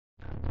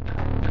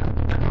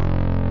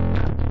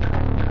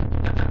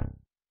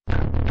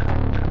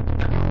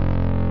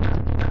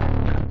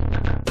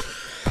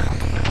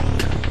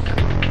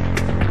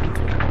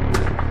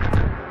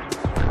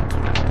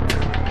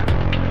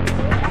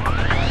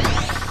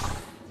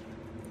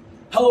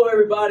Hello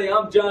everybody,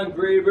 I'm John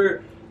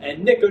Graber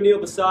and Nick O'Neill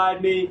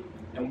beside me,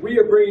 and we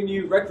are bringing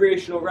you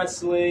Recreational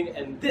Wrestling,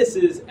 and this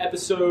is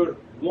episode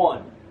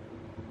 1.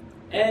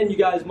 And you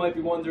guys might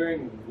be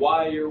wondering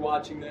why you're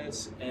watching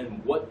this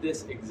and what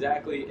this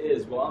exactly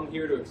is. Well, I'm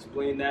here to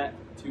explain that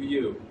to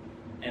you.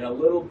 And a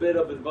little bit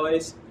of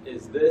advice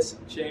is this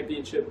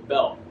championship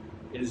belt.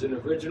 It is an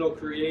original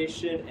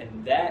creation,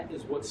 and that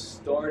is what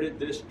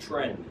started this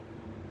trend.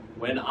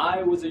 When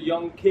I was a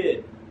young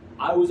kid,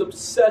 I was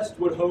obsessed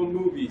with home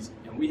movies,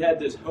 and we had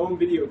this home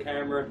video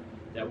camera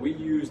that we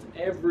used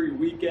every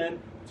weekend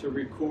to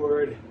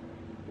record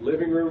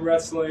living room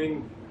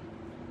wrestling,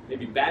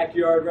 maybe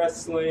backyard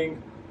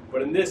wrestling,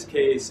 but in this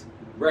case,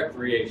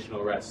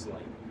 recreational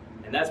wrestling.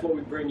 And that's what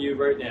we bring you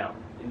right now.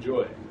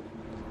 Enjoy.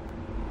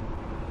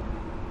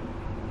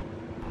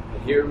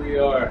 And here we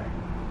are.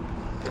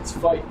 It's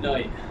fight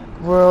night.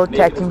 World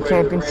Tag Team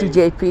Champion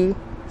CJP.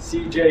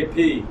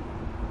 CJP.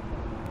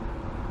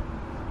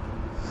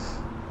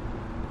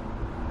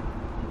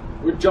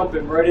 We're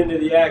jumping right into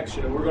the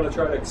action, and we're going to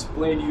try to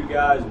explain to you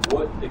guys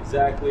what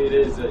exactly it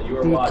is that you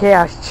are watching. The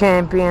Chaos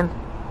Champion,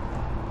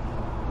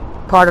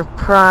 part of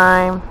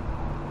Prime,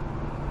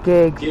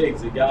 Giggs.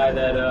 Giggs, the guy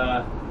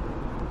that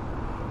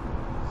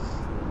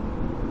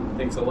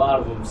thinks a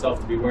lot of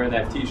himself to be wearing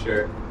that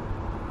t-shirt.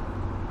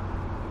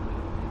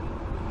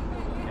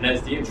 And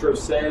as the intro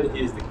said,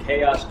 he is the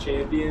Chaos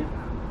Champion.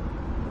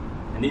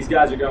 And these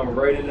guys are going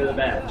right into the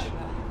match.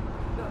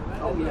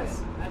 Oh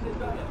yes.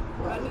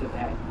 Right, look at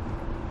that.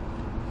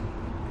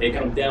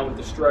 Taking him down with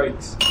the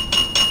strikes.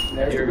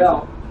 There's the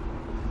bell.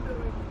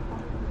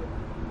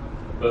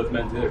 Both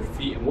men to their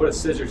feet, and what a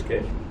scissors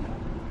kick.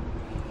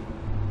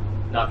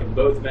 Knocking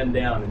both men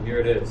down, and here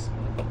it is.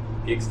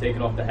 Giggs taking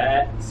off the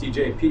hat,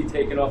 CJP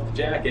taking off the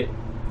jacket.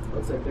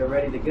 Looks like they're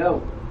ready to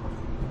go.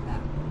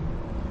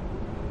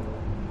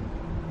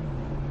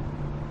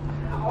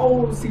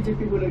 Oh,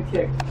 CJP with a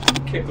kick.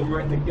 Kicked him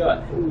right in the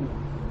gut. Ooh.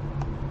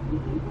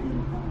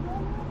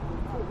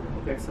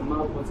 Picks him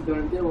up. What's he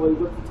going to do? Well, he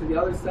whips it to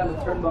the other side of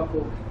the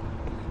turnbuckle.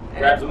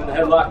 Grabs him in the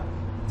headlock.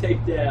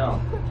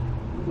 Takedown.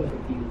 Look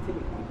at DDT.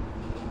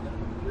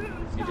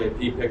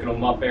 CJP picking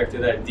him up after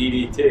that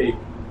DDT.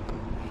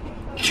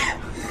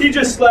 He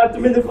just slapped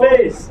him in the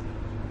face.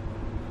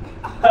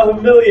 How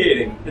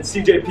humiliating. And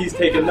CJP's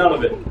taking none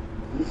of it.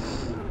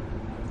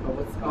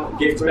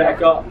 Giggs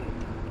back up.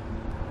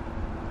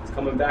 He's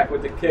coming back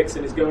with the kicks,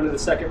 and he's going to the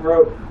second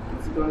rope.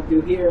 What's he going to do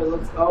here?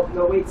 Looks. Oh,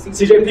 no, wait.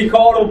 CJP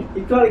caught him.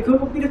 He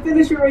could be the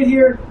finisher right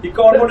here. He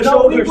caught him on the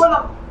shoulders. Wait,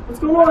 what's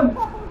going on?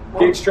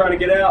 Giggs trying to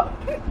get out.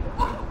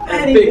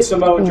 And big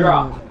Samoan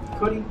drop.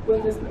 Could he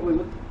win this? Wait,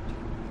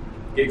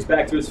 what? Giggs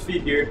back to his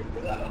feet here.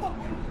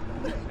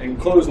 And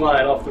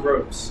clothesline off the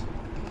ropes.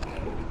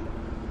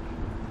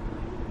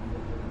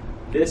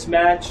 This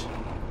match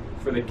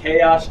for the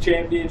Chaos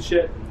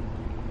Championship,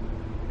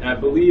 and I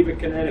believe it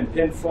can end in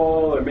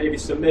pinfall or maybe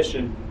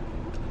submission.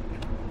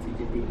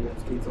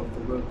 CJP skates off the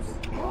ropes.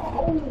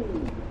 Oh.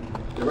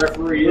 The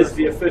referee is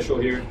the official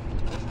here.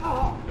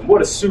 And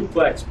what a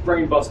suplex,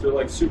 brainbuster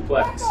like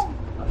suplex.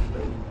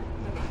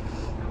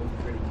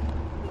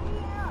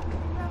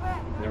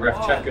 And the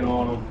ref checking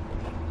on him.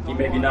 He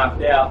may be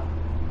knocked out,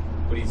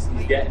 but he's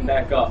getting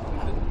back up.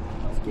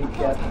 Skate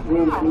past the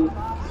broom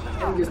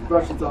and he just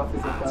brushes off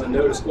his opponent. It's a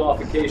no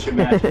disqualification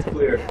match, it's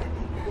clear.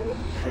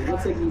 It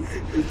looks like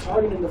he's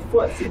targeting the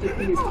foot.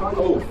 CJP is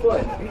targeting the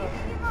foot.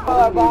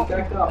 Oh,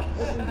 back up.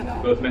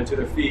 Both men to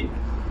their feet.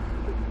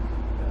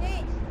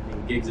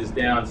 And Giggs is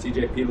down.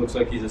 CJP looks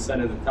like he's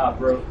ascended the top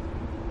rope.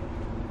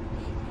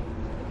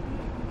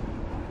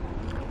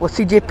 What's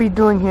CJP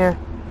doing here?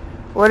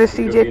 What is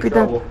CJP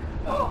doing?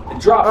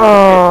 And drop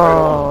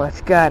oh,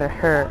 it's gotta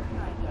hurt.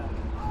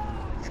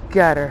 It's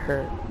gotta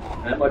hurt.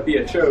 And that might be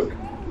a choke,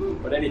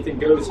 but anything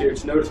goes here.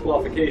 It's no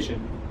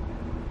disqualification.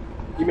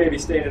 He may be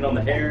standing on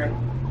the hair.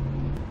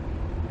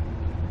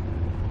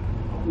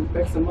 Oh, he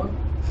picks him up.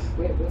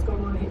 Wait, what's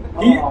going on here?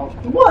 Oh,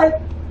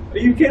 what? Are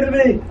you kidding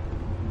me?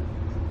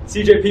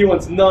 CJP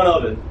wants none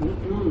of it.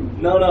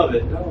 None of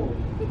it. No.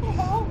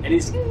 And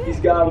he's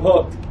got him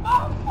hooked.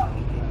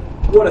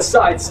 What a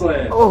side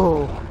slam.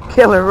 Oh,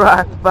 killer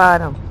rock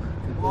bottom.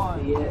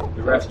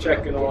 The ref's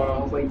checking on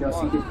him. Oh, wait, no,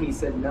 CJP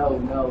said no.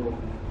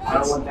 I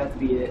don't want that to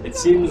be it. It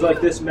seems like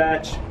this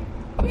match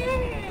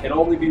can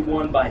only be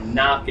won by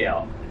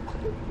knockout.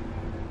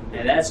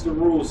 And that's the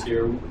rules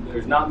here.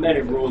 There's not many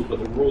rules, but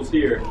the rules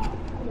here.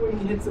 When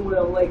he hits him with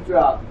a leg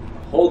drop.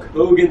 Hulk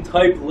Hogan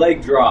type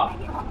leg drop.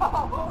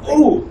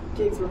 Ooh!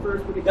 Giggs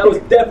reverse with a That was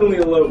kick. definitely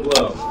a low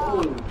blow.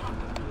 Oh.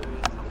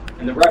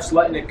 And the ref's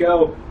letting it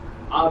go.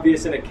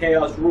 Obvious in a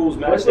Chaos Rules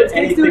match What's that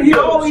Giggs anything doing?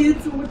 Oh, he goes.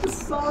 hits him with the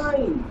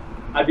sign.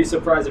 I'd be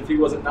surprised if he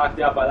wasn't knocked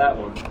out by that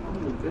one.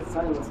 Oh, that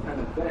sign was kind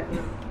of bent.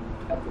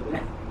 After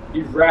that.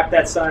 He wrapped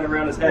that sign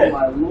around his head. Oh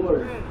my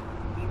lord.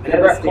 And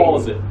the ref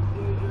calls it.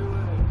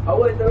 Oh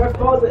wait, the ref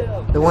calls it.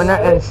 The winner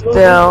and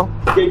still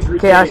Giggs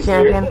Chaos retains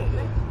Champion. here.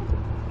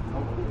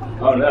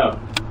 Oh no.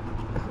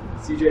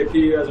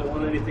 CJP doesn't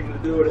want anything to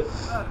do with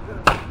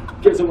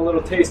it. Gives him a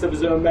little taste of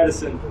his own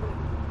medicine.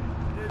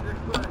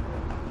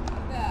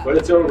 But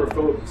it's over,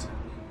 folks.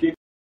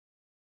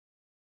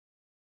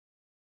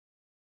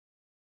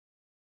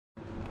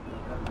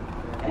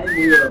 And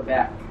we are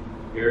back.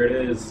 Here it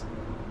is.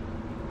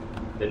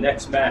 The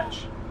next match.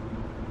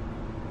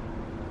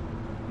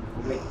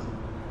 Wait.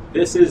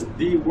 This is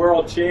the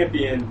world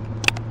champion,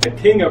 the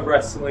king of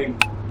wrestling,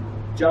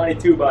 Johnny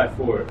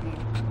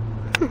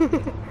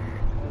 2x4.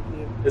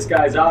 This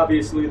guy's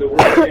obviously the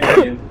world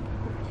champion.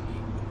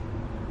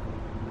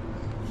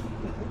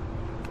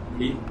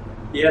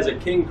 He has a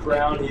king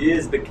crown. He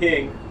is the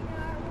king.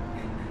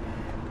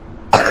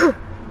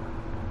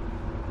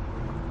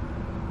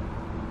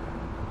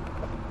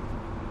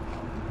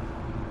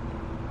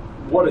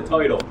 What a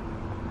title.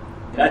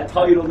 That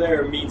title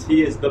there means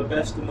he is the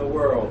best in the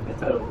world. That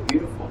title is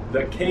beautiful.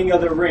 The king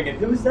of the ring. And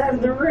who's that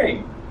in the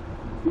ring?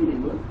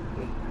 Look.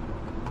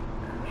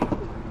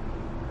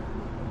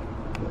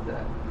 What's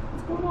that?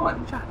 What's going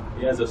on?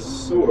 He has a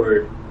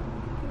sword.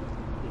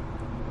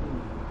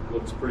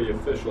 Looks pretty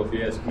official if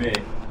you ask me.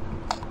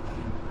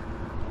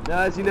 Now,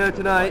 as you know,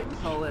 tonight, you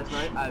saw last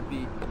night, I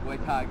beat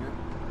White Tiger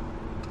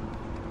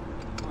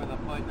for the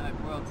Fight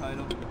Night World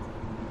title.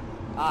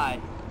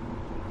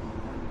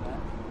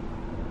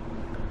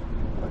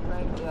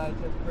 Frankly, I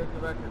just broke the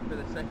record for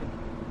the second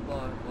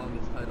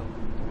longest title.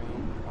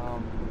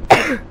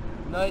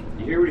 Tonight,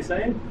 You hear what he's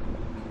saying?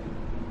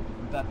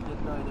 back to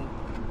United,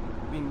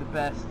 being the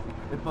best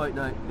in Fight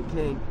Night, the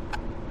king.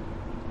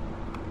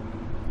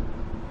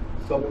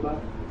 Talking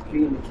about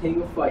being the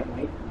king of Fight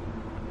Night.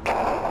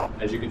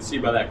 As you can see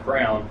by that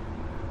crown,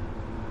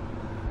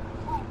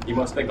 he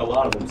must think a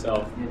lot of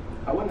himself. Yeah.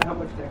 I wonder how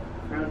much that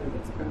crown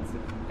is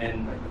expensive.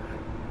 And, I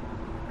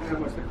wonder how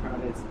much the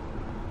crown is.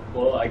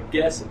 well, I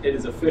guess it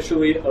is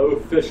officially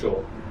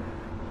official.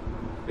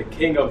 The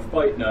king of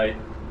Fight Night,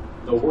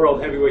 the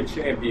world heavyweight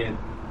champion,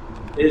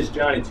 is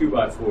Johnny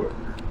 2x4.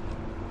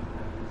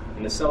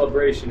 And the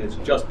celebration is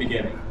just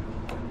beginning.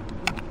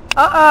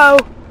 Uh-oh.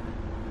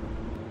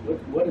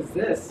 What is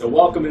this? The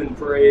welcoming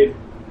parade.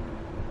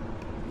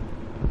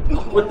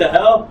 What the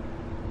hell?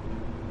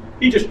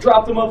 He just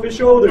dropped him off his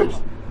shoulders.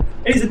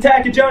 And he's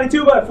attacking Johnny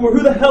 2x4. Who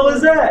the hell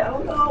is I that?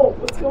 don't know.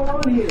 What's going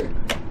on here?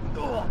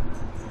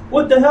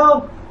 What the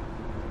hell?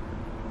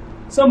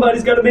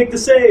 Somebody's got to make the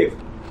save.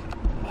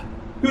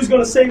 Who's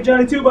going to save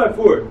Johnny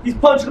 2x4? He's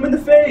punching him in the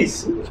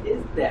face. Who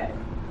is that?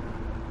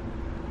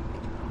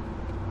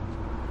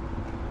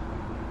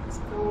 What's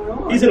going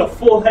on? He's in a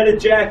full-headed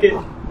jacket.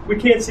 We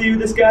can't see who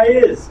this guy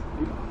is.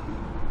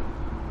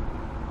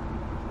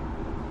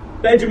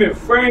 Benjamin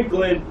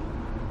Franklin.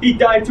 He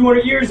died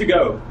 200 years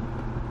ago.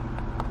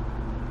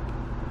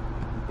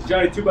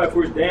 Johnny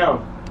 2x4 is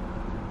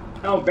down.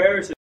 How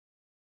embarrassing.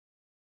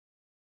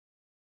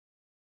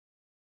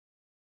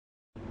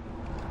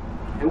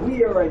 And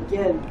we are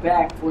again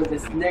back for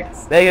this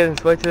next Megan,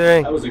 switch to the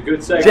ring. That was a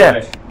good segue.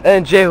 Jeff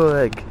and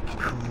J-Wag.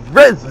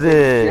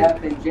 President.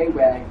 Jeff and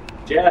J-Wag.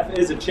 Jeff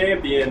is a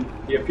champion.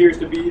 He appears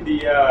to be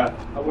the,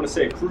 I want to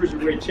say,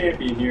 cruiserweight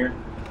champion here.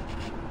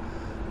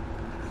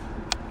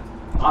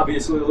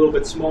 Obviously a little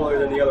bit smaller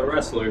than the other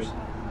wrestlers.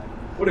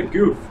 What a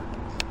goof.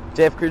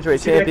 Jeff, cruiserweight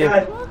See that champion.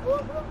 guy?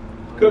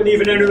 Couldn't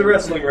even enter the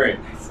wrestling ring.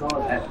 I saw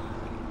that.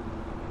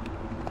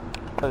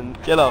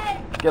 Get up.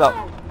 Get up.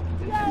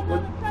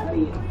 What? How do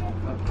you...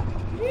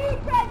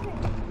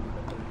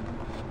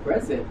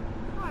 Present.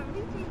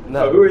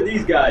 No. Who are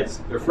these guys?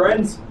 They're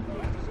friends?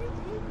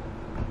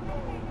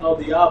 El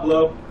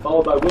Diablo,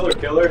 followed by Willer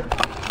Killer.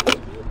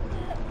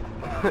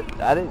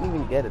 I didn't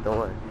even get it, don't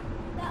worry.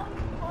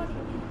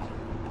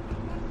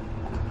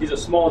 He's a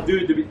small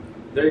dude to be.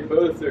 They're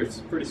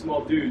pretty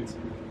small dudes.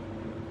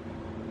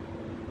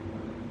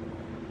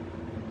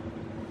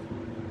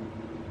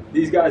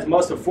 These guys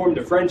must have formed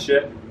a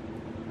friendship.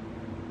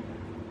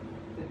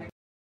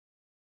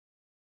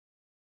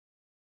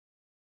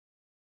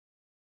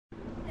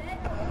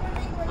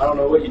 I don't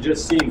know what you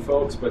just seen,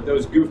 folks, but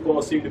those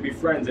goofballs seem to be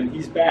friends, and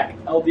he's back.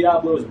 El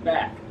Diablo's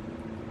back.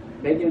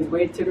 Making his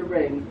way to the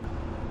ring.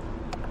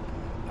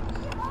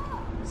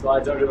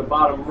 Slides under the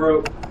bottom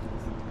rope.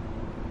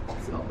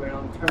 He's operating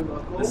on the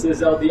turnbuckle. This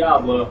is El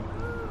Diablo.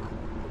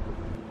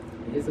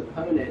 His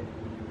opponent.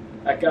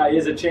 That guy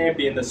is a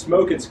champion, the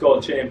Smoking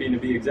Skull champion to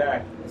be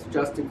exact. It's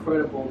just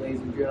incredible,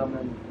 ladies and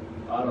gentlemen.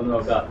 I don't know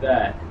about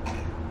that.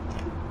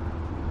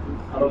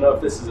 I don't know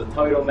if this is a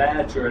title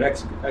match or an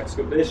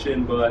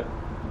exhibition, but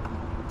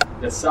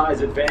the size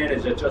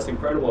advantage that Just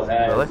Incredible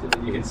has,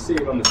 Really? you can see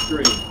it on the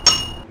screen.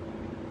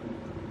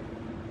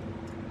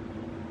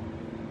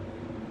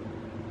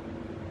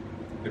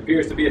 It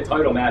appears to be a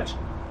title match.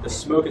 The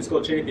Smoking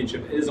Skull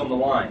Championship is on the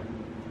line.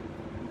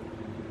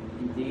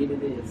 Indeed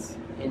it is.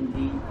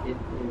 Indeed it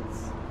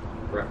is.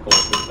 Ref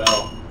pulls the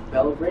bell.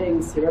 Bell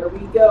rings. Here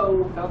we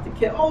go. About to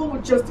kill. Oh,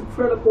 Just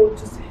Incredible.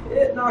 Just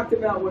knocked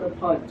him out with a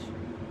punch.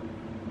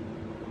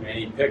 And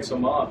he picks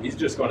him up. He's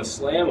just going to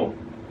slam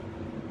him.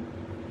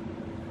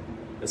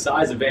 The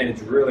size advantage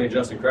really in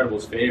Just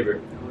Incredible's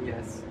favor. Oh,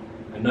 yes.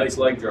 A nice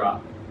leg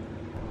drop.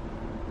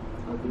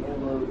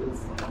 Diablo is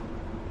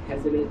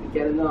hesitant to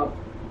get him up.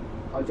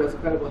 Oh, Just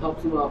Incredible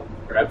helps him up.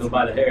 Grabs him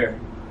by the hair.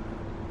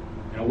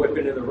 And a whip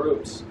into the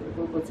ropes.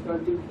 What's he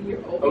going to do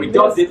here? Oh, he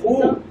ducked it.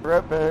 Ooh!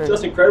 Ripper.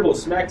 Just incredible.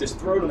 Smacked his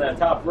throat on that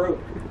top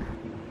rope.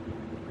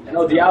 And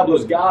oh,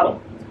 Diablo's got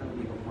him.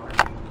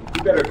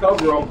 You better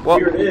cover him. Well,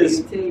 here it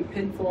is.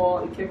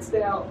 Pinfall and kicks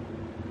out.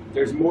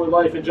 There's more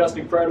life in Just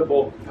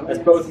Incredible as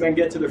yes. both men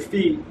get to their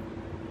feet.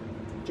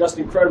 Just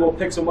Incredible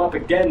picks him up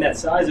again, that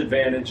size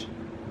advantage.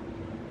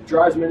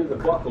 Drives him into the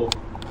buckle.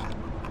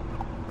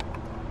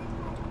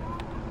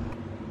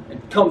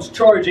 And comes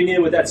charging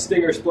in with that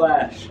Stinger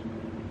Splash.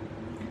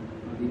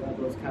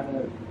 Diablo's kind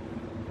of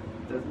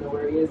doesn't know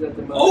where he is at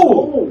the moment.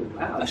 Oh!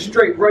 Wow. A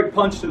straight right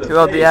punch to the Two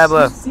El face.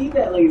 Diablo. You see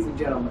that, ladies and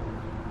gentlemen?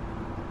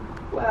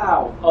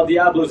 Wow. El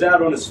Diablo's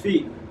out on his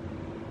feet.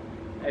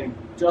 And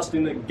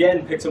Justin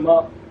again picks him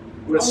up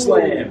with a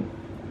slam.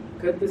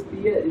 Could this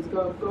be it? He's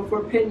going to go for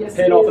a pin. Yes,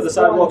 Pin he off is. of the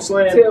sidewalk 1,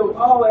 slam. 2.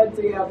 Oh, El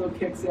Diablo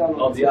kicks out.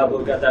 El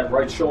Diablo got that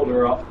right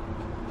shoulder up.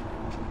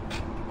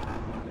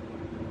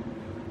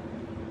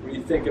 What do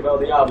you think of El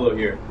Diablo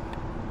here?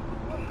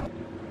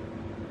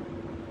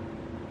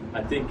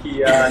 I think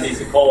he needs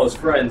to call his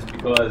friends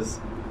because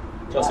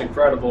Just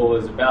Incredible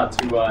is about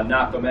to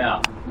knock him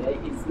out. Yeah,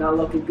 he's not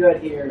looking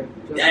good here.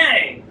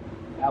 Dang!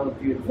 That was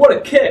beautiful. What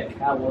a kick!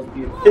 That was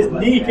beautiful. His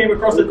knee came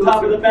across the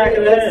top of the back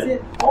of the That's head.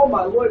 it. Oh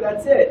my lord,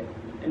 that's it.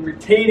 And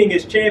retaining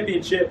his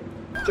championship,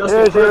 Just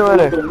Here's your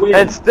Incredible with the winner. win.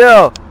 And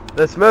still,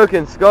 the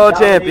Smoking Skull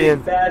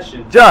Dominating champion,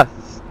 fashion.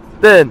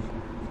 Justin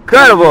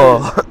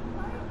Incredible.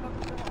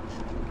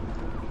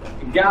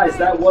 And guys,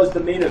 that was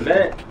the main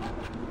event.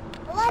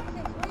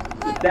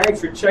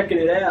 Thanks for checking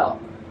it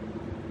out.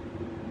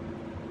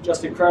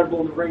 Just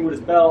Incredible in the ring with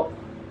his belt.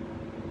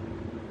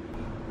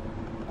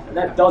 And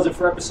that does it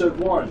for episode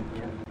 1.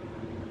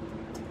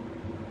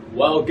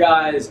 Well,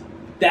 guys,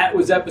 that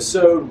was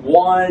episode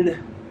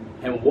 1,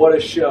 and what a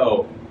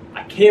show.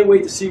 I can't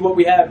wait to see what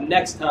we have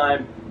next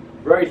time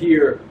right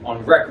here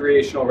on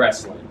Recreational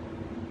Wrestling.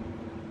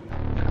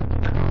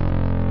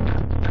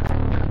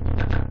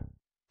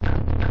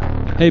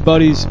 Hey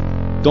buddies,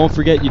 don't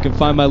forget you can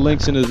find my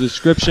links in the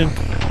description.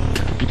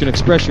 You can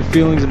express your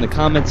feelings in the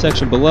comment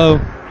section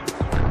below.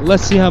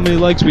 Let's see how many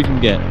likes we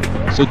can get.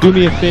 So do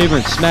me a favor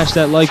and smash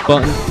that like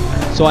button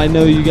so I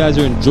know you guys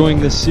are enjoying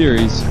this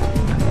series.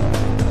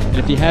 And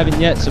if you haven't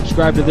yet,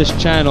 subscribe to this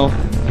channel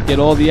to get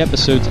all the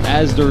episodes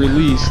as they're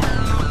released.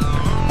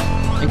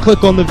 And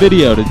click on the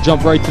video to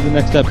jump right to the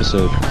next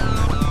episode.